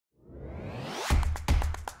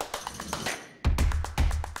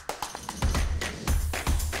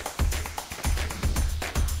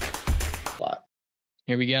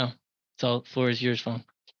Here we go. So floor is yours, Phong.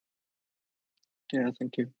 Yeah,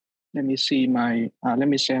 thank you. Let me see my, let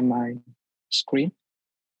me share my screen.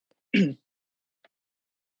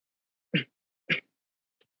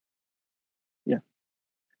 Yeah.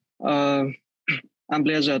 I'm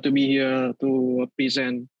pleased to be here to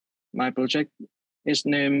present my project. It's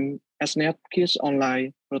named SNET Kids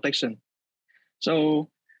Online Protection. So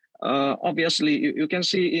obviously you can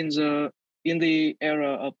see in the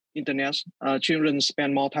era of internet, children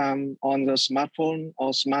spend more time on the smartphone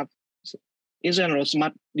or in general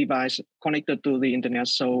smart device connected to the internet.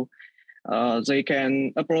 So they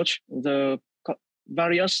can approach the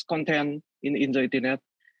various content in the internet,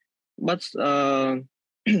 but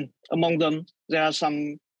among them there are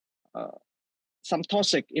some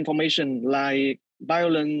toxic information like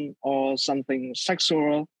violent or something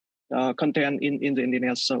sexual content in the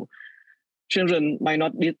internet. So children might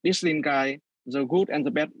not distinguish the good and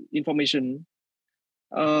the bad information.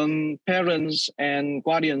 Parents and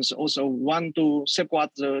guardians also want to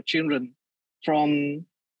safeguard the children from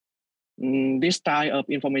this type of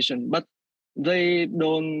information, but they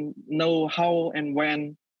don't know how and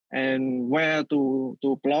when and where to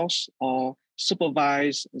block or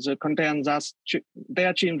supervise the content that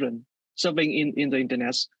their children surfing in the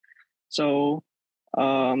internet. So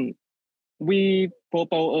we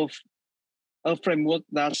propose a framework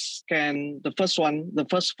that can, the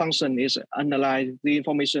first function is analyze the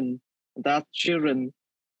information that children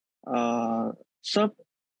surf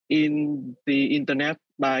in the internet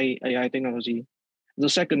by AI technology. The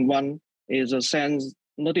second one is send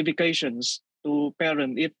notifications to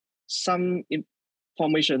parent if some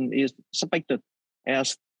information is suspected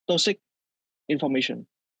as toxic information.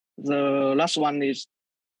 The last one is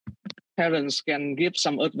parents can give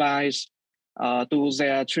some advice to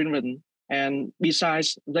their children, and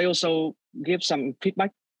besides, they also give some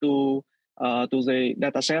feedback to the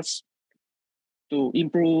data sets to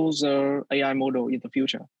improve the AI model in the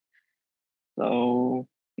future. So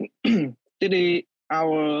today,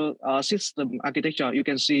 our system architecture, you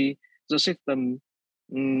can see the system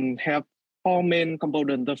have four main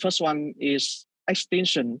components. The first one is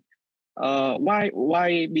extension.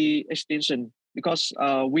 Why be extension? Because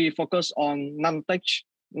we focus on non-tech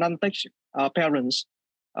parents.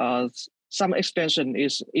 Some extension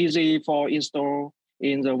is easy for install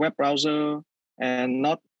in the web browser and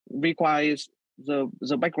not requires the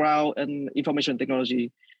background and information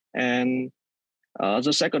technology. And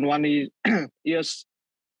the second one is is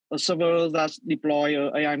a server that deploy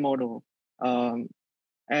a AI model and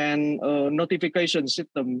a notification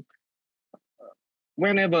system.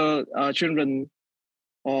 Whenever children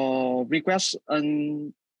request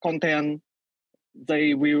and content,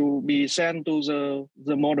 they will be sent to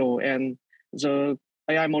the model, and the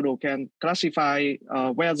AI model can classify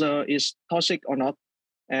whether it's toxic or not.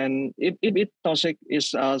 And if it's toxic,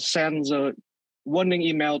 it's send the warning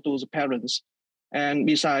email to the parents. And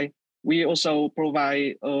besides, we also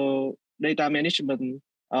provide data management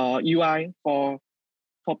UI for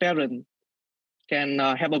parents, can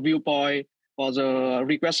have a viewpoint for the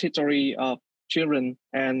request history of children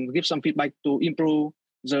and give some feedback to improve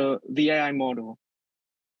the AI model.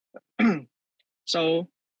 So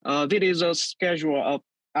this is a schedule of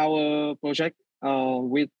our project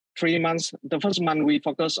with 3 months. The first month we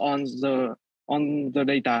focus on the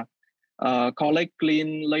data, collect,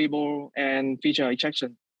 clean, label, and feature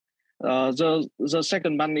extraction. The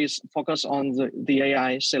second one is focus on the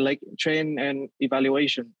AI, select, train, and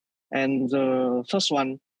evaluation. And the first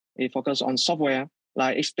one is focus on software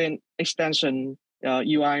like extension,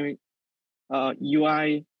 UI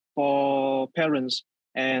for parents,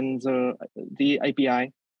 and the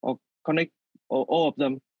API or connect all of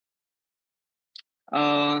them.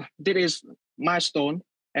 This is milestone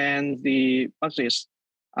and the practice.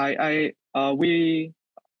 We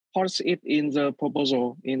post it in the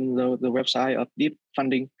proposal in the website of deep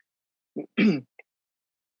funding.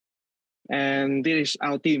 And this is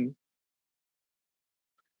our team.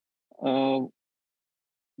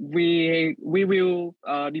 We will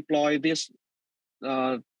deploy this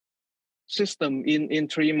system in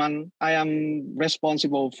 3 months. I am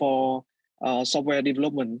responsible for software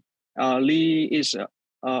development. Lee is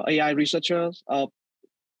AI researcher of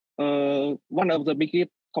one of the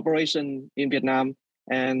biggest corporation in Vietnam,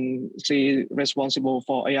 and she responsible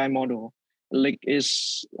for AI model. Lick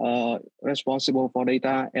is responsible for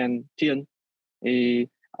data, and Tien is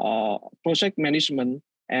project management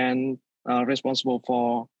and responsible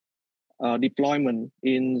for deployment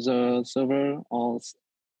in the server or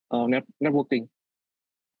networking.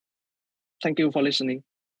 Thank you for listening.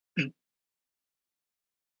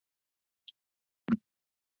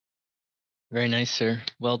 Very nice, sir.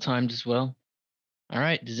 Well timed as well. All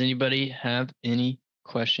right. Does anybody have any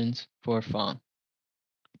questions for Phong?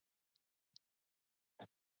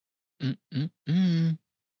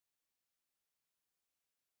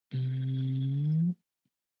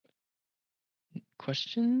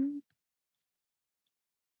 Question?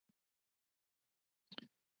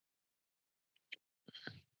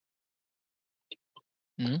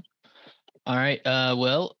 No. All right.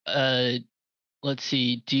 Well, let's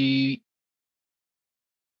see.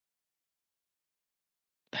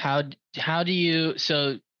 How do you?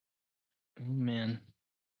 So, oh man,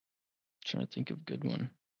 trying to think of a good one.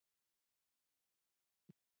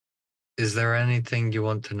 Is there anything you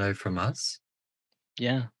want to know from us?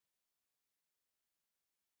 Yeah.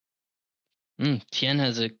 Tien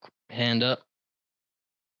has a hand up.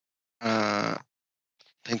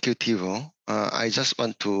 Thank you, Tivo. I just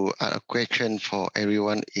want to add a question for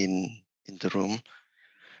everyone in the room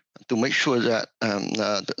to make sure that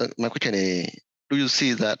my question is: do you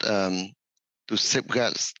see that to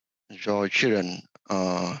safeguard your children,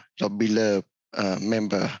 your beloved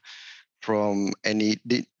member from any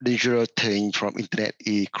dangerous thing from internet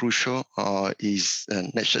is crucial or is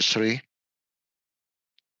necessary?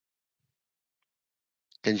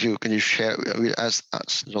 Can you share with us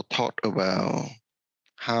your thought about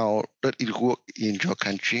how does it work in your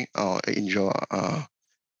country or in your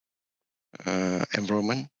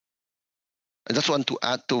environment? I just want to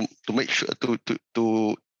add to make sure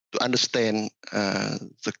to understand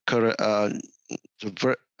the current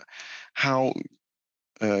how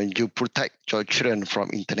you protect your children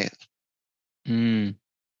from internet. To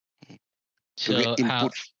get So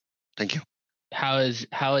input. Thank you. How is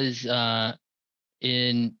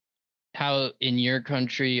in your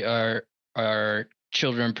country are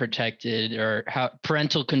children protected, or how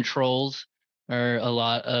parental controls are a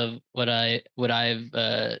lot of what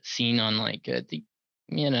I've seen on like the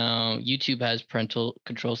YouTube has parental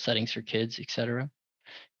control settings for kids, etc.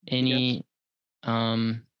 Any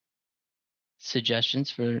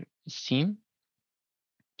suggestions for this team?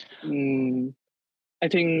 I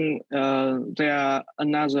think there are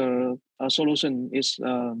another solution is,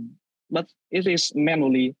 but it is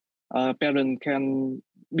manually. Parent can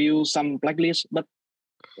build some blacklist, but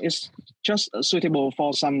it's just suitable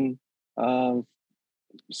for some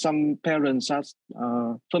parents that's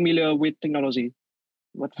familiar with technology.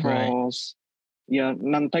 But for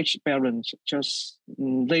non-tech parents, just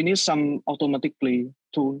they need some automatically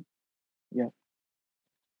tool. Yeah.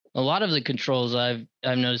 A lot of the controls I've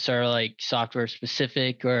noticed are like software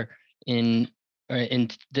specific, or in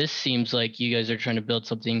this seems like you guys are trying to build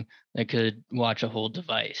something that could watch a whole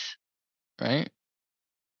device, right?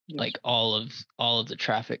 Yes. Like all of the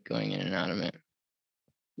traffic going in and out of it.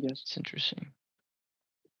 Yes. It's interesting.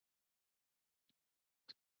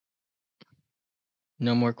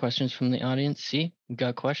 No more questions from the audience? See, we've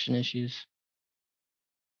got question issues.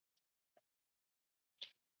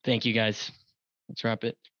 Thank you guys. Let's wrap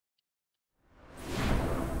it.